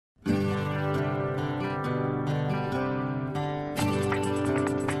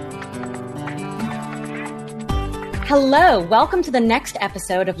Hello, welcome to the next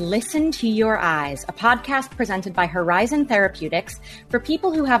episode of Listen to Your Eyes, a podcast presented by Horizon Therapeutics for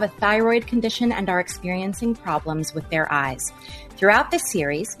people who have a thyroid condition and are experiencing problems with their eyes. Throughout this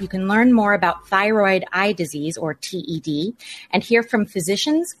series, you can learn more about thyroid eye disease, or TED, and hear from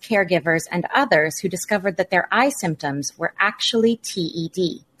physicians, caregivers, and others who discovered that their eye symptoms were actually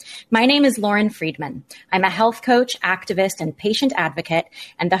TED. My name is Lauren Friedman. I'm a health coach, activist, and patient advocate,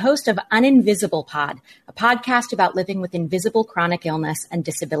 and the host of Uninvisible Pod, a podcast about living with invisible chronic illness and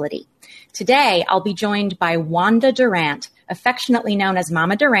disability. Today, I'll be joined by Wanda Durant, affectionately known as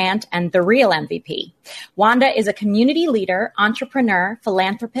Mama Durant and the real MVP. Wanda is a community leader, entrepreneur,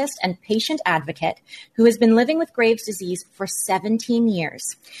 philanthropist, and patient advocate who has been living with Graves' disease for 17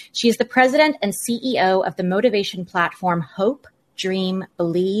 years. She is the president and CEO of the motivation platform Hope, Dream,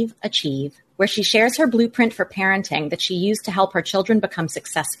 Believe, Achieve, where she shares her blueprint for parenting that she used to help her children become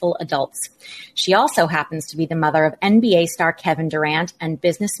successful adults. She also happens to be the mother of NBA star Kevin Durant and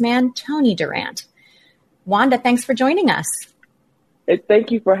businessman Tony Durant. Wanda, thanks for joining us. Thank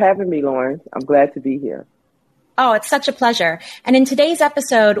you for having me, Lauren. I'm glad to be here. Oh, it's such a pleasure. And in today's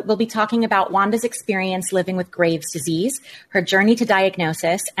episode, we'll be talking about Wanda's experience living with Graves' disease, her journey to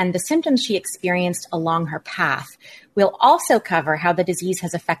diagnosis, and the symptoms she experienced along her path. We'll also cover how the disease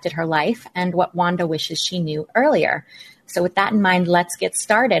has affected her life and what Wanda wishes she knew earlier. So with that in mind, let's get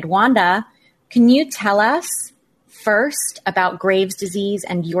started. Wanda, can you tell us first about Graves' disease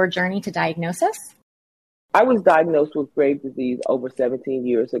and your journey to diagnosis? I was diagnosed with Graves' disease over 17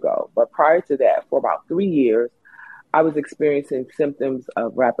 years ago, but prior to that, for about 3 years, I was experiencing symptoms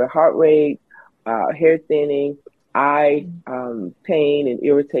of rapid heart rate, hair thinning, eye pain and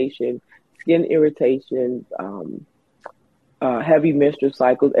irritation, skin irritation, heavy menstrual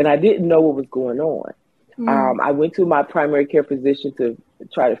cycles, and I didn't know what was going on. I went to my primary care physician to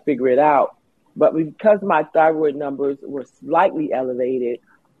try to figure it out, but because my thyroid numbers were slightly elevated,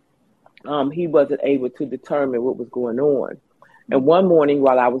 he wasn't able to determine what was going on. And one morning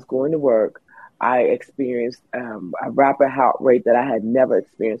while I was going to work, I experienced a rapid heart rate that I had never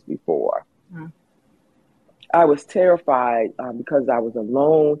experienced before. I was terrified because I was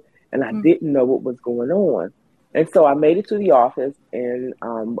alone and I didn't know what was going on. And so I made it to the office, and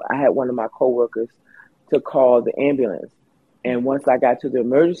I had one of my coworkers to call the ambulance. And once I got to the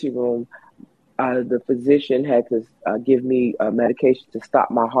emergency room, the physician had to give me a medication to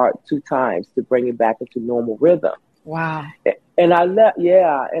stop my heart 2 times to bring it back into normal rhythm. Wow. And I left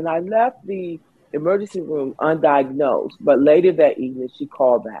the emergency room undiagnosed. But later that evening, she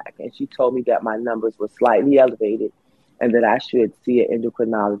called back and she told me that my numbers were slightly elevated and that I should see an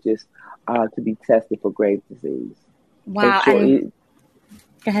endocrinologist to be tested for Graves' disease. Wow. Go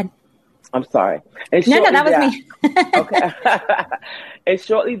ahead. I'm sorry. No, that was me. Okay. And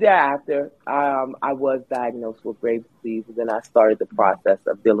shortly thereafter, I was diagnosed with Graves' disease, and then I started the process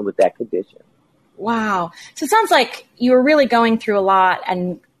of dealing with that condition. Wow. So it sounds like you were really going through a lot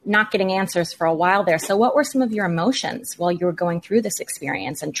and not getting answers for a while there. So what were some of your emotions while you were going through this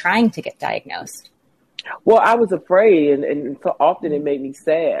experience and trying to get diagnosed? Well, I was afraid, and so often it made me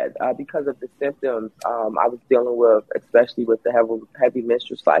sad because of the symptoms I was dealing with, especially with the heavy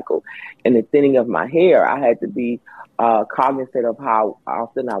menstrual cycle and the thinning of my hair. I had to be cognizant of how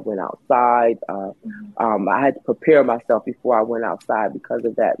often I went outside. I had to prepare myself before I went outside because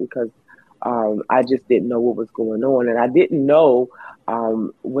of that, because I just didn't know what was going on. And I didn't know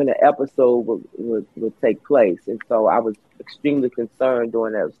when an episode would take place. And so I was extremely concerned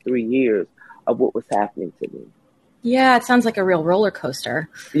during those 3 years of what was happening to me. Yeah, it sounds like a real roller coaster.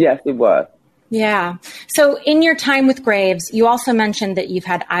 Yes, it was. Yeah. So in your time with Graves, you also mentioned that you've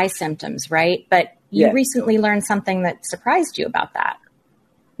had eye symptoms, right? But you recently learned something that surprised you about that.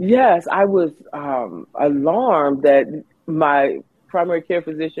 Yes, I was alarmed that my primary care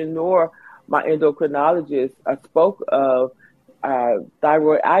physician nor my endocrinologist spoke of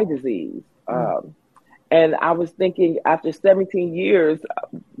thyroid eye disease. And I was thinking, after 17 years,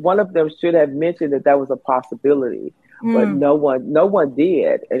 one of them should have mentioned that was a possibility, but no one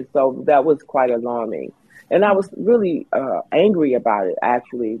did. And so that was quite alarming. And I was really angry about it,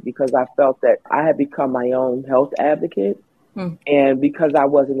 actually, because I felt that I had become my own health advocate. And because I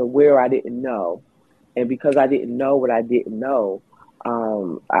wasn't aware, I didn't know. And because I didn't know what I didn't know,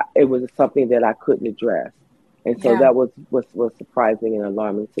 it was something that I couldn't address. And so that was surprising and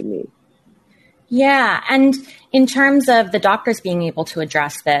alarming to me. Yeah. And in terms of the doctors being able to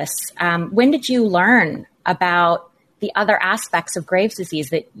address this, when did you learn about the other aspects of Graves' disease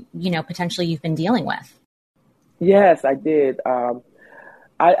that, potentially you've been dealing with? Yes, I did.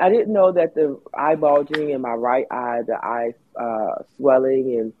 I didn't know that the eye bulging in my right eye, the eye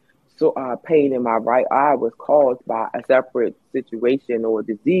swelling and pain in my right eye was caused by a separate situation or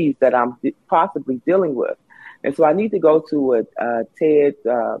disease that I'm possibly dealing with. And so I need to go to a TED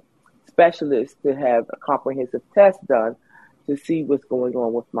specialist to have a comprehensive test done to see what's going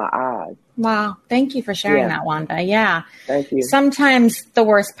on with my eyes. Wow. Thank you for sharing that, Wanda. Yeah. Thank you. Sometimes the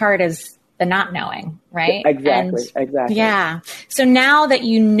worst part is the not knowing, right? Exactly. Exactly. Yeah. So now that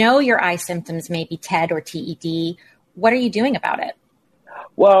you know your eye symptoms may be TED or TED, what are you doing about it?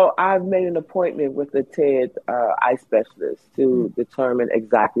 Well, I've made an appointment with the TED eye specialist to determine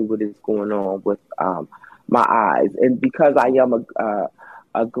exactly what is going on with my eyes. And because I am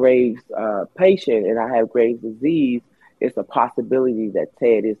a Graves patient and I have Graves' disease, it's a possibility that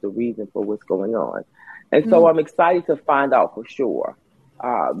TED is the reason for what's going on. And so I'm excited to find out for sure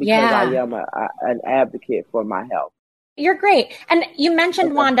because I am an advocate for my health. You're great. And you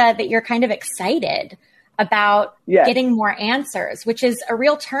mentioned, Wanda, that you're kind of excited about getting more answers, which is a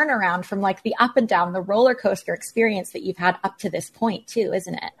real turnaround from like the up and down, the roller coaster experience that you've had up to this point too,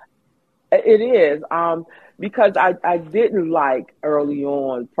 isn't it? It is. Because I didn't like early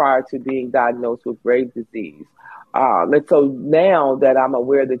on prior to being diagnosed with Graves' disease. And so now that I'm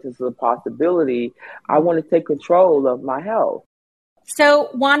aware that this is a possibility, I want to take control of my health. So,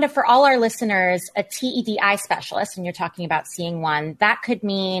 Wanda, for all our listeners, a TED eye specialist, and you're talking about seeing one, that could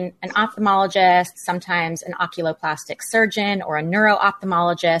mean an ophthalmologist, sometimes an oculoplastic surgeon or a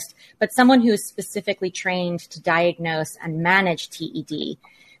neuro-ophthalmologist, but someone who is specifically trained to diagnose and manage TED.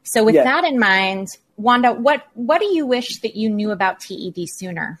 So with that in mind, Wanda, what do you wish that you knew about TED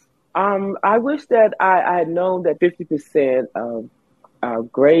sooner? I wish that I had known that 50%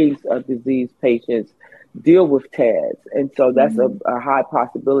 of Graves' disease patients deal with TEDs. And so that's a high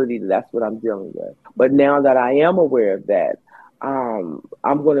possibility that that's what I'm dealing with. But now that I am aware of that, I'm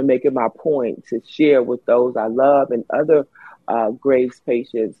going to make it my point to share with those I love and other Graves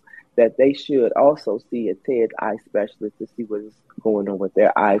patients that they should also see a TED eye specialist to see what is going on with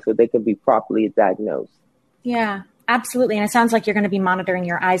their eyes so they can be properly diagnosed. Yeah, absolutely. And it sounds like you're going to be monitoring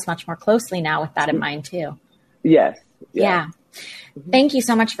your eyes much more closely now with that in mind too. Yes. Yeah. Thank you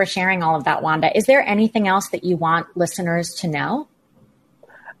so much for sharing all of that, Wanda. Is there anything else that you want listeners to know?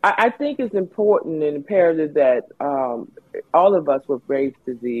 I think it's important and imperative that all of us with Graves'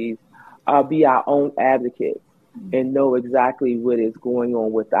 disease be our own advocates and know exactly what is going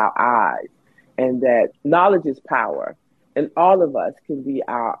on with our eyes, and that knowledge is power, and all of us can be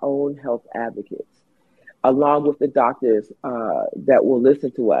our own health advocates, along with the doctors that will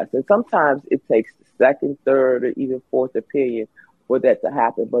listen to us. And sometimes it takes second, third, or even fourth opinion for that to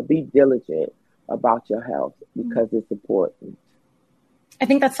happen, but be diligent about your health because it's important. I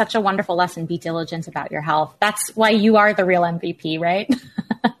think that's such a wonderful lesson. Be diligent about your health. That's why you are the real MVP, right?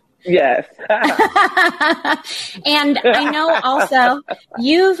 Yes. And I know also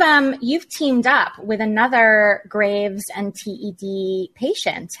you've teamed up with another Graves and TED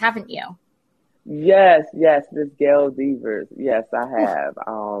patient, haven't you? Yes, Ms. Gail Devers. Yes, I have.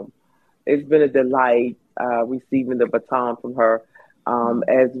 It's been a delight receiving the baton from her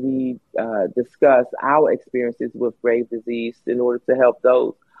as we discuss our experiences with Graves' disease in order to help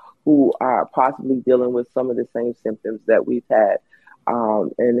those who are possibly dealing with some of the same symptoms that we've had.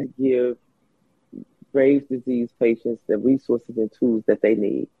 And give Graves' disease patients the resources and tools that they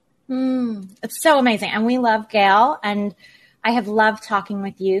need. It's so amazing. And we love Gail, and I have loved talking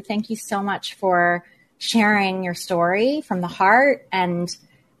with you. Thank you so much for sharing your story from the heart and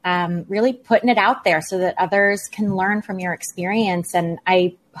really putting it out there so that others can learn from your experience. And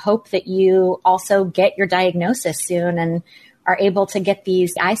I hope that you also get your diagnosis soon and are able to get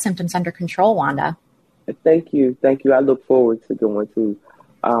these eye symptoms under control, Wanda. Thank you. I look forward to going to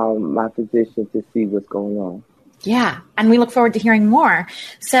my physician to see what's going on. Yeah, and we look forward to hearing more.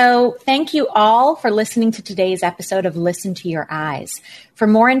 So thank you all for listening to today's episode of Listen to Your Eyes. For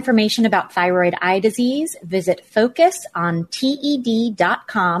more information about thyroid eye disease, visit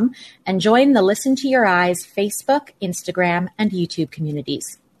focusonted.com and join the Listen to Your Eyes Facebook, Instagram, and YouTube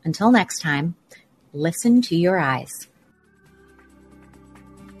communities. Until next time, listen to your eyes.